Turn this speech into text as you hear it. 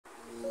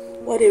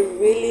what it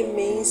really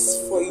means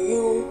for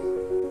you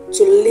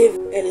to live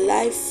a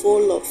life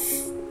full of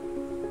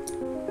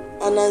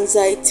an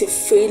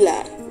anxiety-free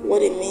life,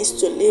 what it means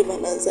to live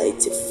an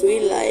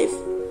anxiety-free life,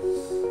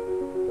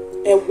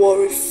 a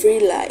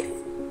worry-free life.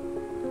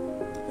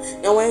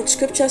 Now, when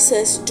scripture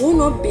says, do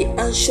not be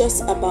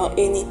anxious about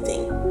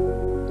anything,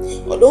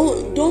 or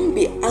don't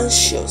be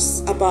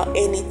anxious about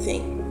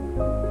anything,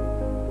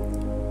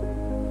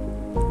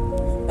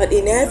 but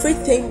in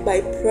everything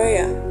by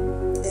prayer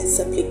and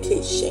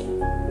supplication.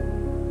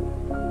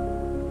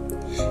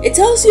 It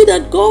tells you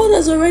that God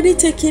has already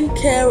taken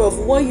care of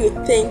what you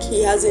think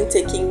He hasn't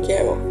taken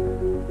care of.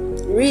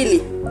 Really.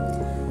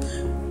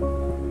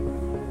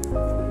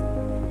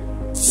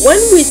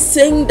 When we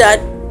think that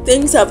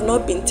things have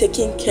not been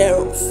taken care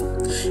of,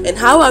 and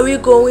how are we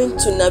going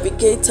to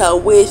navigate our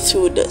way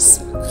through this?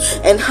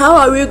 And how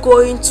are we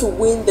going to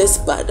win this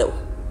battle?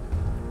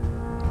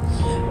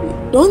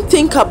 Don't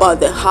think about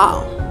the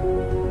how.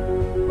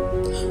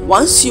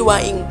 Once you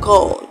are in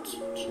God,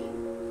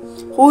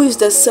 who is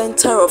the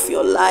center of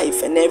your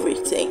life and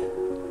everything,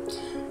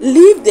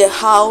 leave the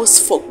house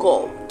for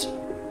God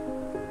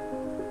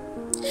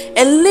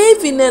and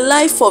live in a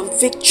life of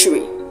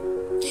victory.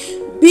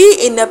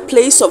 Be in a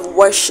place of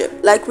worship,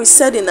 like we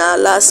said in our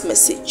last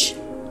message.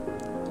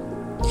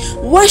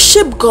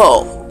 Worship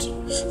God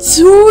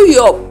through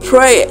your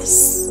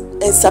prayers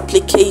and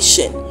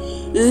supplication.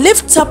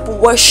 Lift up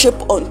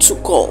worship unto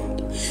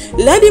God.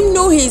 Let Him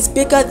know He is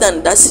bigger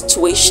than that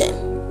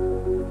situation.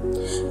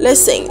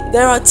 Listen,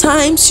 there are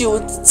times you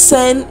would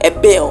send a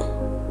bill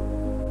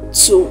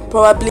to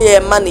probably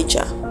a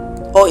manager,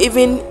 or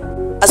even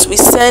as we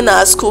send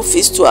our school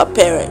fees to our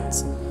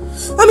parents.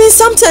 I mean,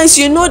 sometimes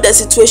you know the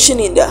situation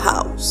in the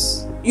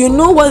house. You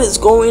know what is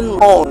going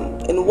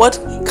on and what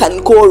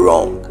can go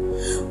wrong.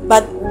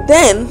 But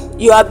then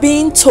you are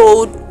being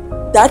told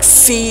that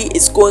fee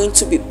is going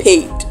to be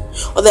paid.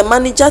 Or the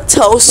manager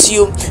tells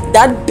you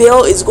that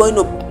bill is going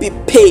to be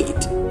paid.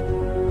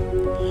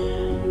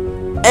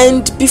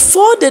 And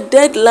before the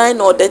deadline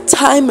or the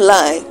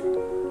timeline,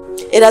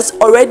 it has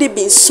already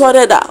been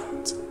sorted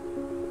out.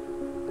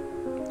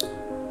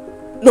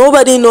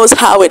 Nobody knows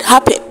how it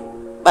happened,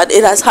 but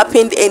it has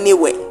happened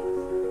anyway.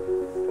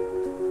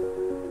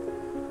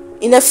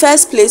 In the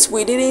first place,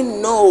 we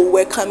didn't know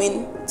we're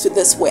coming to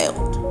this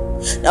world.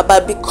 Now,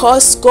 but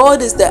because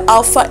God is the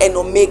Alpha and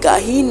Omega,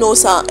 He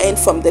knows our end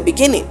from the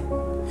beginning.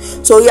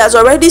 So He has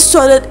already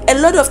sorted a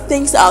lot of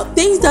things out.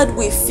 Things that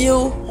we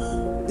feel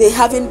they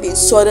haven't been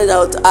sorted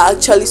out are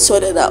actually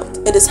sorted out.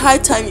 It is high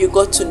time you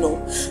got to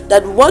know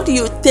that what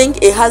you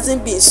think it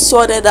hasn't been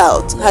sorted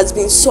out has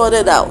been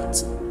sorted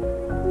out.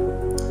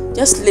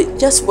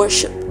 Just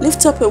worship.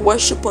 Lift up a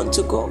worship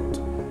unto God.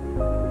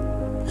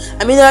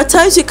 I mean, there are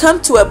times you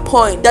come to a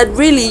point that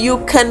really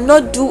you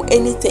cannot do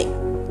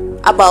anything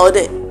about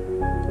it.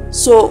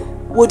 So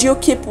would you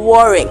keep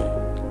worrying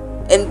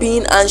and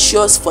being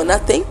anxious for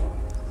nothing?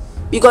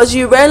 Because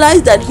you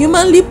realize that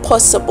humanly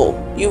possible,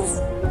 you've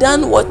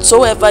done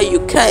whatsoever you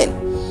can,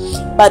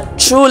 but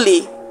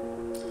truly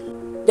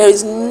there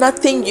is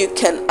nothing you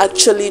can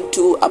actually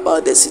do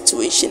about the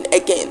situation.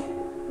 Again,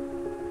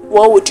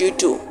 what would you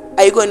do?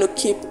 Are you going to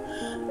keep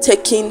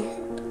taking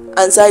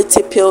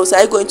anxiety pills?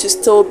 Are you going to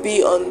still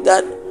be on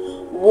that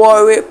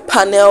worry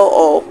panel,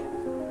 or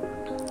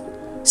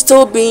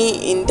still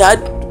being in that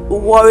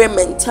worry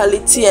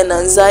mentality and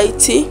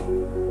anxiety?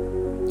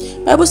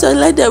 Bible says,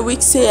 let the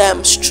weak say I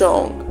am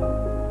strong.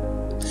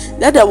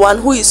 Let the one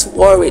who is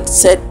worried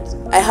said,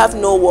 I have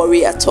no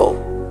worry at all.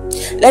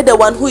 Let the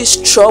one who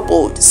is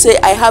troubled say,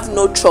 I have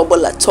no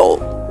trouble at all.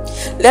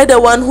 Let the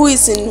one who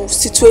is in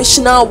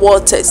situational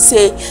water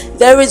say,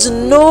 there is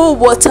no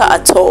water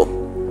at all.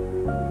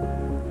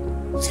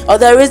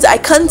 Or I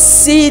can't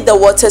see the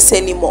waters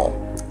anymore.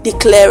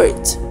 Declare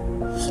it.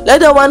 Let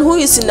the one who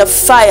is in the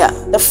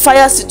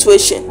fire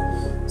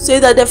situation, say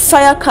that the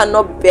fire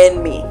cannot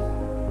burn me,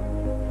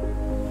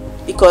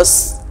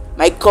 because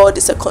my God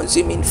is a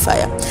consuming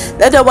fire.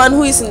 Let the one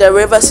who is in the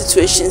river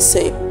situation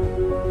say,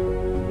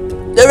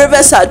 the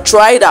rivers are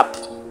dried up.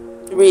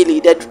 Really,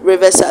 the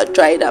rivers are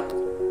dried up.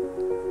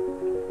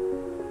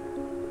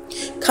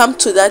 Come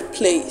to that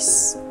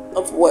place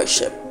of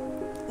worship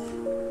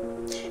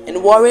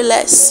and worry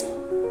less.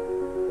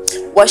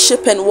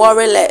 Worship and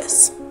worry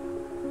less.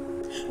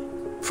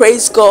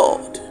 Praise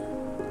God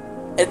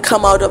and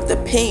come out of the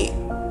pain.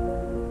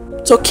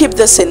 So keep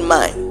this in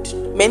mind.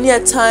 Many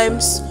a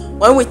times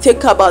when we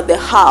think about the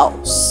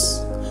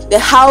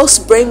house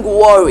brings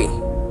worry.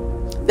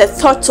 The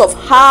thought of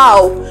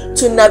how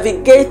to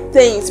navigate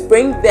things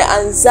bring the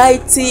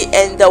anxiety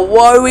and the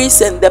worries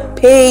and the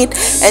pain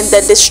and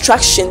the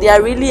distraction. They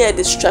are really a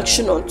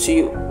distraction unto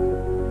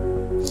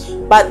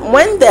you. But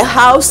when the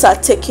house are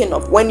taken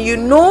off, when you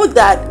know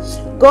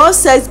that God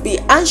says be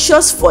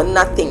anxious for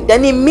nothing,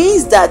 then it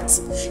means that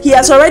He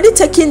has already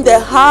taken the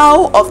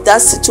how of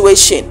that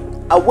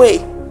situation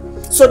away.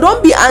 So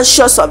don't be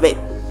anxious of it.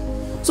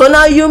 So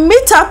now you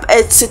meet up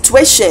a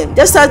situation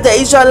just as the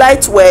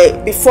Israelites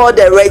were before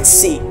the Red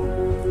Sea.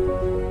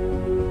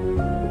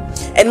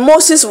 and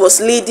Moses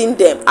was leading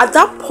them. At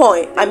that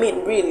point, I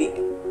mean, really,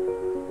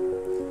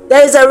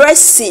 there is a Red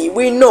Sea.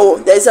 We know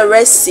there is a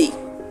Red Sea.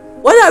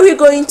 What are we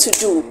going to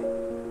do?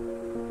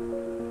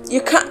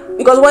 You can't,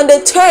 because when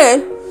they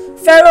turn,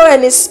 Pharaoh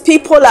and his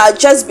people are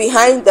just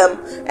behind them,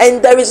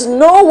 and there is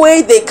no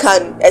way they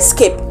can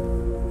escape.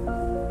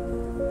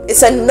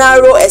 It's a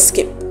narrow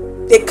escape.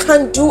 They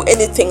can't do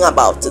anything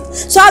about it.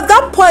 So at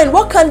that point,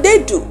 what can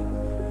they do?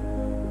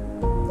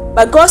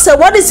 But God said,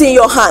 what is in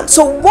your hand?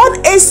 So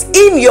what is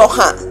in your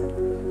hand?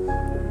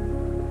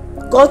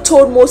 God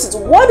told Moses,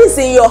 what is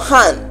in your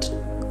hand?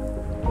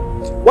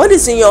 What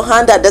is in your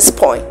hand at this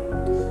point?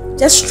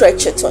 Just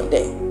stretch it on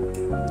there.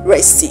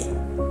 Red Sea.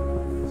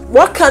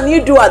 What can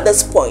you do at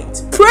this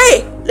point?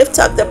 Pray. Lift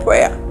up the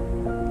prayer.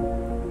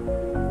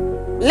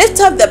 Lift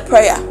up the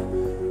prayer.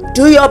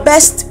 Do your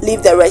best.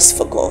 Leave the rest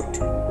for God.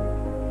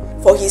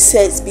 For he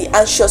says, be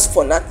anxious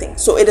for nothing.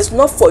 So it is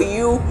not for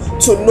you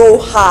to know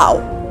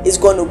how it's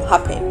going to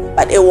happen,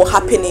 but it will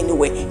happen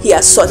anyway. He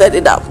has sorted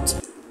it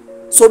out.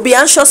 So be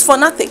anxious for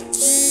nothing.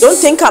 Don't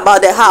think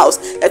about the house.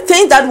 The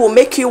thing that will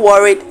make you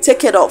worried,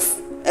 take it off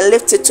and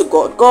lift it to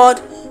God.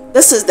 God,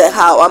 this is the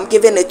how. I'm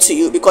giving it to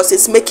you because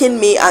it's making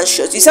me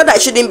anxious. You said I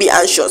shouldn't be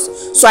anxious.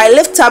 So I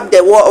lift up the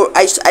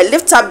I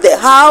lift up the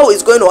how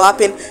it's going to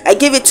happen. I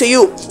give it to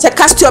you. So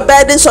cast your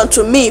burdens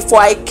unto me, for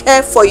I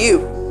care for you.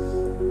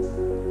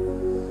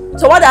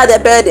 So what are the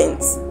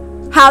burdens?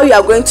 How you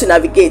are going to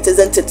navigate,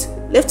 isn't it?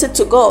 Lift it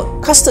to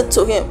God. Cast it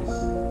to him.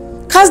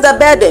 Cast the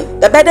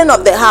burden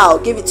of the how,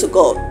 give it to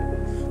God.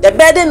 The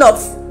burden of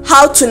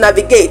how to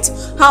navigate,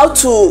 how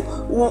to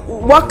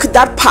walk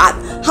that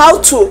path, how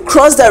to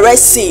cross the Red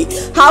Sea,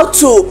 how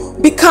to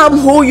become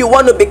who you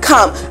want to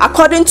become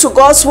according to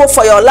God's will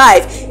for your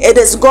life. It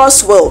is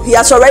God's will. He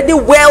has already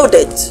willed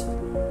it,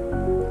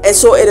 and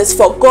so it is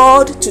for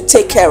God to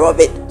take care of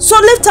it. So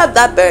lift up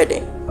that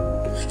burden.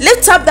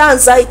 Lift up that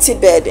anxiety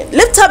burden.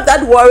 Lift up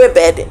that worry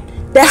burden.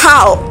 The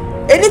how.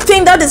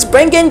 Anything that is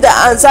bringing the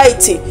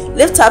anxiety,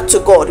 lift up to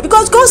God.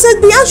 Because God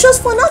said, be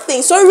anxious for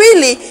nothing. So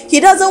really, he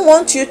doesn't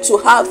want you to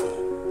have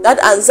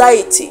that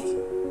anxiety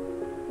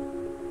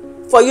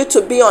for you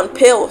to be on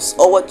pills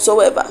or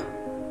whatsoever.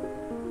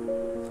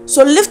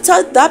 So lift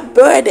up that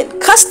burden.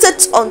 Cast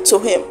it unto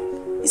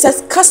him. He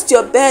says, cast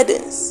your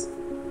burdens.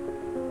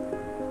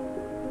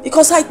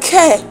 Because I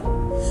care.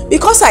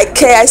 Because I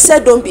care, I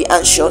said don't be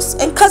anxious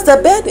and cast the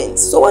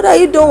burdens. So what are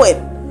you doing?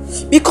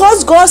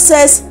 Because God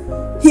says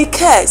he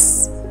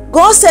cares.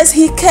 God says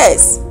he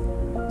cares.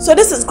 So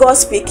this is God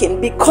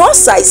speaking.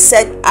 Because I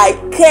said I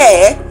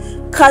care,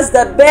 cast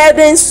the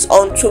burdens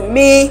unto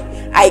me.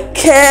 I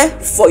care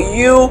for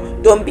you.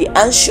 Don't be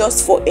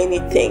anxious for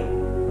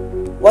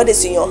anything. What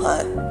is in your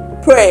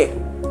hand? Pray.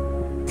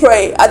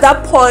 Pray. At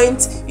that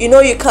point, you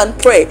know you can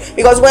pray.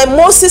 Because when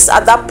Moses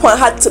at that point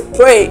had to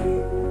pray,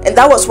 and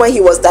that was when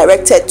he was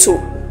directed to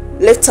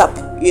lift up,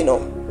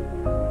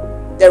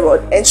 the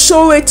rod and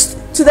show it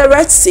to the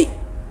Red Sea.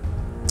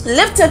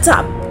 Lift it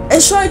up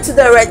and show it to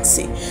the Red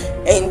Sea,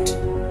 and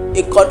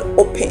it got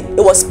open.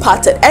 It was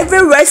parted.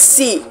 Every Red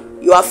Sea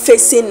you are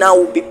facing now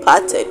will be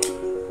parted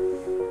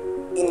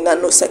in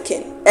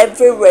nanosecond.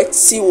 Every Red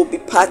Sea will be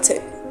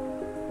parted,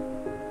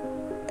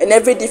 and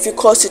every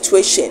difficult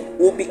situation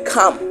will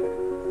become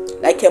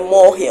like a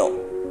molehill.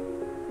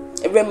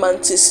 Every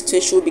mountain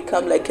situation will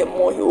become like a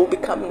molehill. It will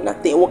become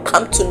nothing. It will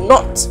come to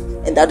naught,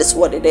 and that is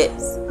what it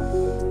is.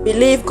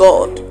 Believe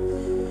God.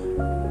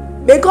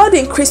 May God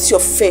increase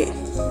your faith.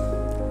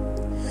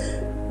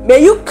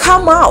 May you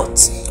come out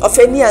of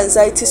any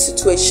anxiety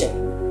situation.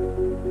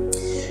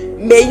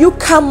 May you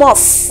come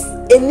off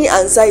any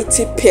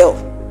anxiety pill.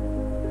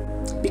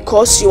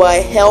 Because you are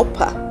a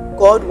helper,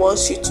 God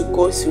wants you to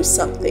go through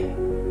something.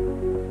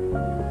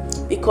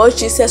 Because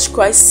Jesus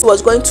Christ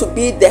was going to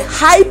be the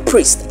high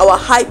priest, our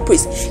high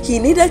priest, he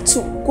needed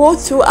to go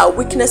through our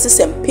weaknesses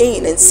and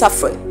pain and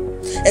suffering.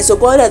 And so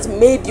God has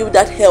made you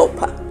that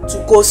helper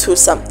to go through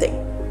something.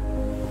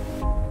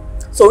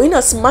 So in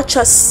as much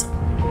as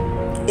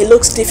it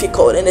looks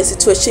difficult and the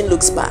situation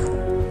looks bad,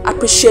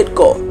 appreciate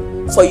God,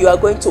 for you are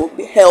going to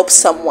help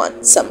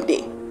someone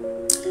someday.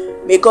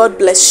 May God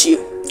bless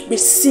you.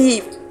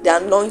 Receive the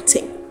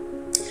anointing.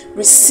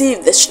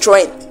 Receive the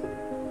strength.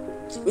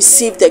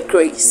 Receive the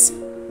grace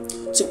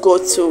to go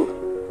through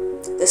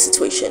the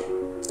situation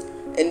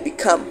and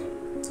become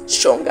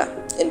stronger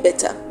and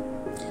better.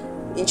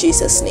 In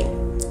Jesus'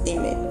 name,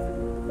 amen.